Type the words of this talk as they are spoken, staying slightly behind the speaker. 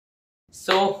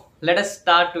So let us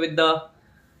start with the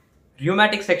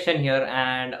rheumatic section here,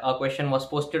 and a question was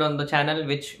posted on the channel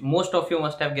which most of you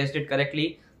must have guessed it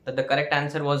correctly, that the correct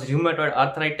answer was rheumatoid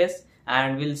arthritis.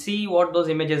 And we'll see what those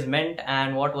images meant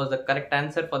and what was the correct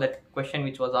answer for that question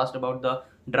which was asked about the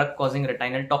drug causing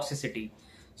retinal toxicity.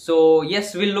 So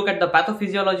yes, we'll look at the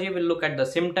pathophysiology, we'll look at the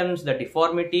symptoms, the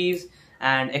deformities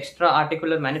and extra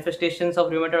articular manifestations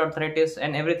of rheumatoid arthritis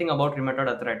and everything about rheumatoid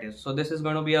arthritis. So this is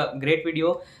going to be a great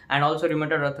video, and also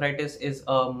rheumatoid arthritis is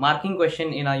a marking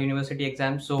question in our university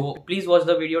exam. So please watch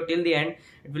the video till the end,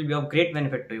 it will be of great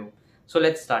benefit to you. So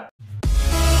let's start.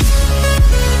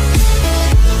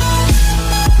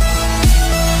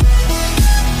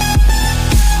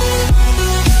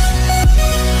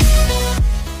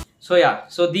 So yeah,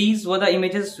 so these were the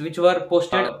images which were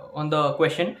posted on the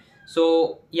question.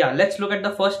 So yeah, let's look at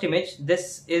the first image.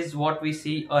 This is what we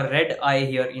see, a red eye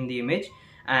here in the image.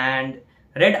 And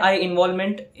red eye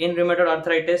involvement in rheumatoid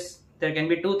arthritis, there can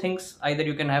be two things. Either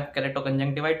you can have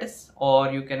keratoconjunctivitis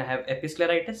or you can have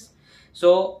episcleritis.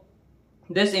 So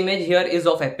this image here is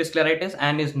of episcleritis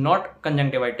and is not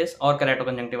conjunctivitis or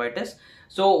keratoconjunctivitis.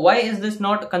 So why is this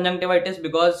not conjunctivitis?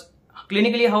 Because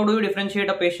clinically, how do you differentiate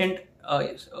a patient?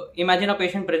 Imagine a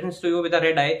patient presents to you with a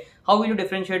red eye. How will you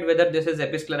differentiate whether this is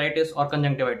episcleritis or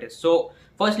conjunctivitis? So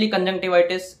firstly,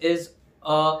 conjunctivitis is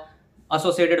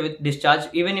associated with discharge.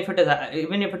 Even if it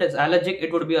is allergic,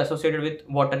 it would be associated with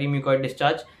watery mucoid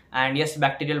discharge. And yes,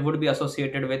 bacterial would be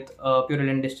associated with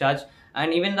purulent discharge.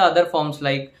 And even the other forms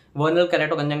like vernal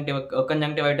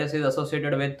keratoconjunctivitis is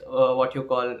associated with what you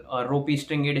call ropey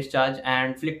stringy discharge,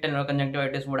 and flickten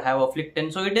conjunctivitis would have a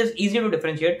flickten. So it is easy to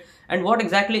differentiate. And what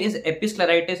exactly is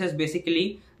episcleritis is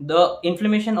basically the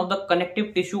inflammation of the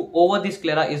connective tissue over the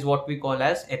sclera is what we call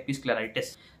as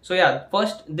episcleritis. So yeah,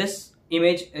 first this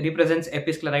image represents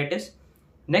episcleritis.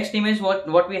 Next image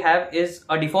what we have is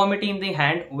a deformity in the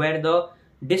hand where the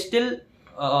distal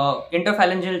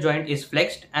interphalangeal joint is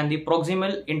flexed and the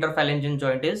proximal interphalangeal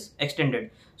joint is extended.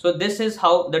 So this is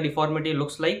how the deformity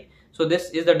looks like. So this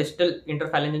is the distal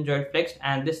interphalangeal joint flexed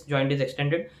and this joint is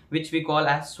extended, which we call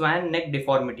as Swan neck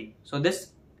deformity. So this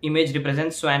image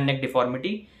represents Swan neck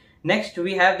deformity. Next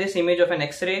we have this image of an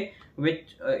X-ray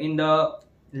which in the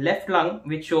left lung,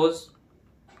 which shows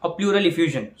a pleural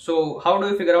effusion. So how do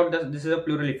you figure out that this is a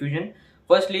pleural effusion?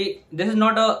 Firstly, this is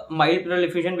not a mild pleural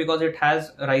effusion because it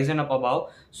has risen up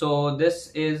above. So this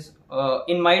is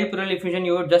in mild pleural effusion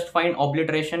you would just find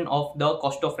obliteration of the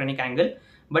costophrenic angle,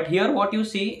 but here what you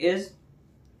see is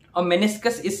a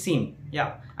meniscus is seen.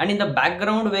 Yeah, and in the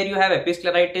background where you have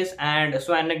episcleritis and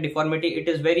Swan neck deformity, it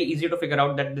is very easy to figure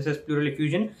out that this is pleural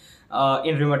effusion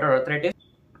in rheumatoid arthritis.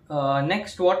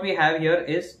 Next what we have here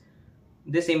is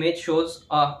this image shows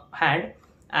a hand,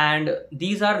 and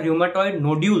these are rheumatoid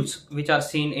nodules which are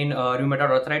seen in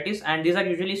rheumatoid arthritis, and these are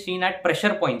usually seen at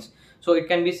pressure points. So it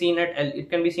can be seen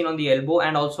on the elbow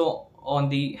and also on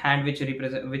the hand, which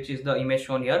is the image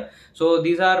shown here. So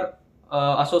these are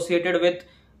associated with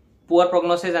poor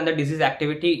prognosis and the disease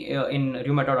activity in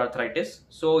rheumatoid arthritis.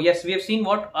 So yes, we have seen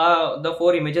what the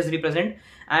four images represent,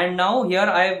 and now here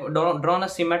I have drawn a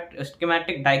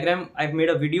schematic diagram. I've made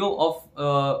a video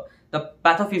of the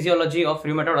pathophysiology of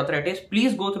rheumatoid arthritis.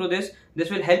 Please go through this. This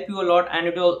will help you a lot, and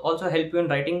it will also help you in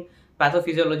writing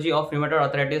pathophysiology of rheumatoid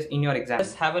arthritis in your exam.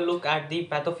 Let's have a look at the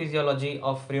pathophysiology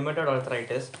of rheumatoid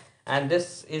arthritis. And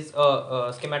this is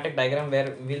a schematic diagram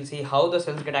where we'll see how the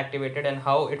cells get activated and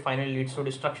how it finally leads to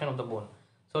destruction of the bone.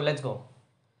 So let's go.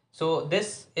 So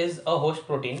this is a host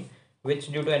protein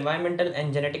which, due to environmental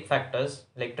and genetic factors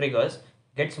like triggers,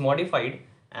 gets modified.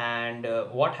 And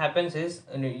what happens is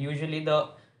usually the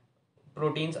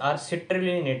proteins are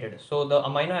citrulinated. So the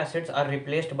amino acids are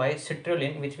replaced by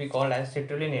citrulline, which we call as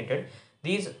citrulinated.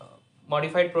 These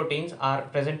modified proteins are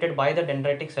presented by the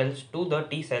dendritic cells to the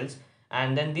T cells,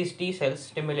 and then these T cells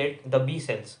stimulate the B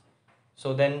cells.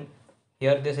 So then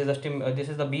here this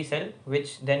is the B cell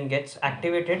which then gets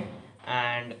activated,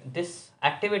 and this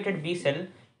activated B cell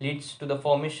leads to the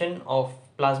formation of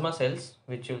plasma cells,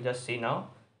 which you'll just see now.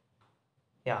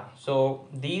 Yeah, so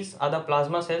these are the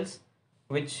plasma cells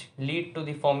which lead to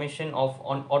the formation of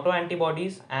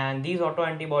autoantibodies, and these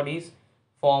autoantibodies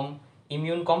form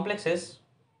immune complexes.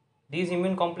 These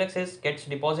immune complexes gets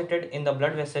deposited in the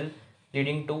blood vessel,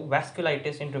 leading to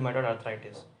vasculitis in rheumatoid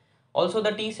arthritis. Also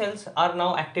the T cells are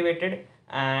now activated,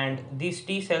 and these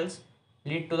T cells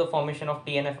lead to the formation of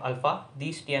TNF alpha.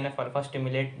 These TNF alpha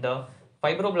stimulate the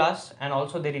fibroblasts, and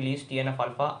also they release TNF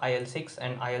alpha, IL-6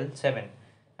 and IL-7,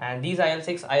 and these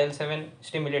IL-6, IL-7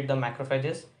 stimulate the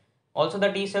macrophages. Also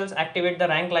the T cells activate the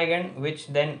rank ligand, which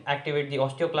then activate the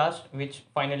osteoclast, which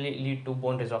finally lead to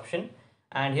bone resorption.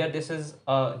 and here this is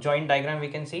a joint diagram. We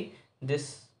can see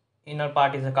this inner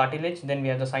part is a cartilage, then we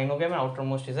have the synovium, and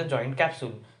outermost is a joint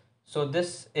capsule. So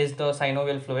this is the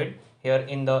synovial fluid here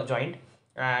in the joint,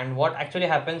 and what actually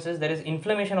happens is there is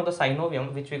inflammation of the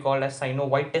synovium, which we call as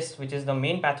synovitis, which is the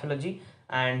main pathology,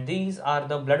 and these are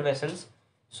the blood vessels.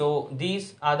 So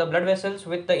these are the blood vessels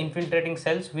with the infiltrating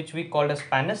cells, which we call as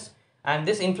pannus, and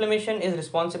this inflammation is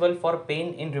responsible for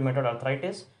pain in rheumatoid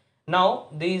arthritis. Now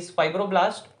these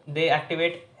fibroblasts, they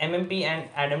activate MMP and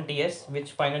ADAMTS,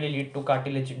 which finally lead to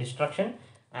cartilage destruction.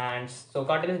 And so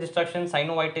cartilage destruction,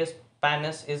 synovitis,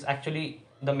 pannus is actually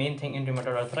the main thing in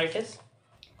rheumatoid arthritis.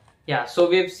 Yeah, so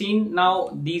we've seen now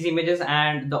these images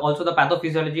and also the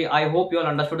pathophysiology. I hope you all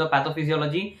understood the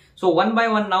pathophysiology. So one by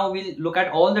one now we'll look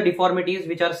at all the deformities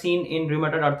which are seen in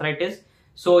rheumatoid arthritis.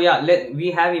 So yeah,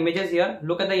 we have images here.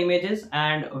 Look at the images,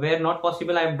 and where not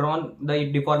possible I have drawn the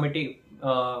deformity,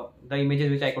 the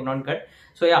images which I could not cut.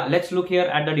 So yeah, let's look here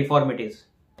at the deformities.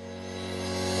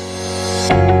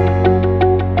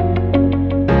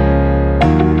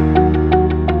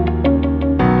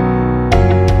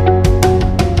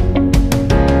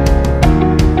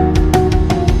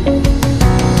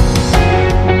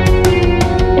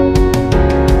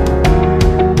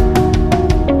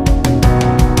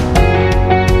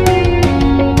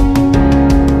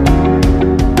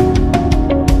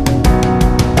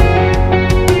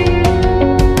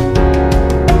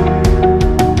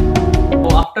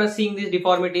 Seeing these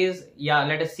deformities, yeah,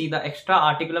 let us see the extra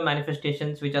articular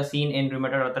manifestations which are seen in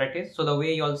rheumatoid arthritis. So the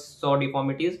way you all saw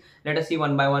deformities, let us see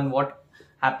one by one what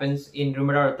happens in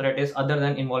rheumatoid arthritis other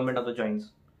than involvement of the joints.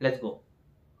 Let's go.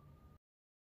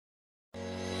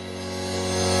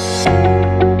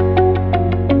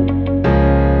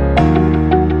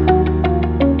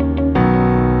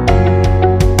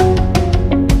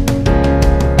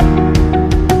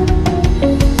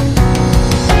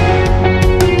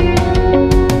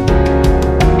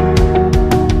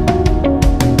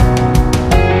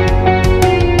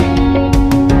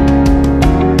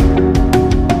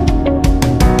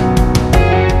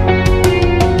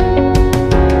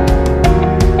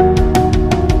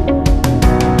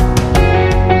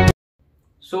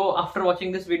 So after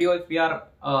watching this video, if we are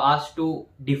asked to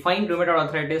define rheumatoid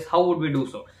arthritis, how would we do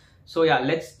so? So yeah,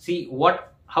 let's see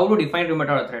how to define rheumatoid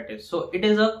arthritis. So it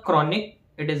is a chronic,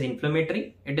 it is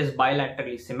inflammatory, it is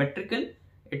bilaterally symmetrical,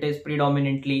 it is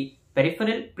predominantly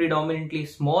peripheral, predominantly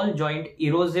small joint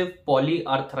erosive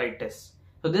polyarthritis.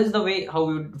 So this is the way how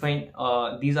we would define,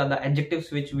 these are the adjectives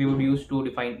which we would use to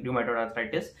define rheumatoid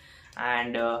arthritis.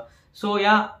 And so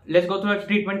yeah, let's go through the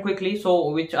treatment quickly. So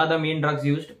which are the main drugs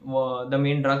used? The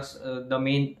main drugs, the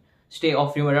mainstay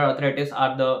of rheumatoid arthritis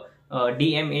are the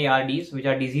DMARDs, which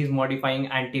are disease modifying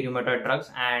anti-rheumatoid drugs,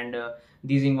 and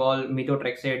these involve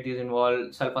methotrexate, these involve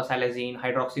sulfasalazine,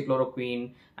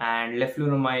 hydroxychloroquine, and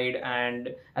lefluonamide,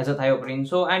 and azathioprine.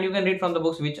 So, and you can read from the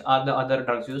books which are the other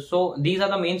drugs used. So these are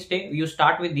the mainstay. You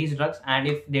start with these drugs, and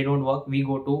if they don't work, we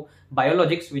go to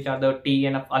biologics, which are the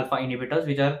TNF alpha inhibitors,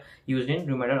 which are used in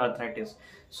rheumatoid arthritis.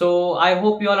 So I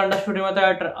hope you all understood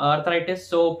rheumatoid arthritis.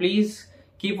 So please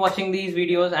keep watching these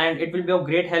videos, and it will be of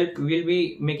great help. We'll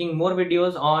be making more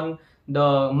videos on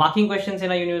the marking questions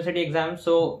in a university exam.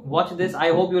 So watch this. I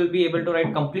hope you will be able to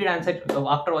write complete answer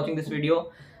after watching this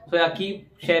video. So yeah, keep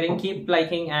sharing, keep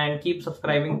liking, and keep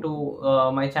subscribing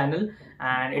to my channel,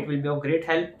 and it will be of great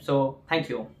help. So thank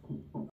you.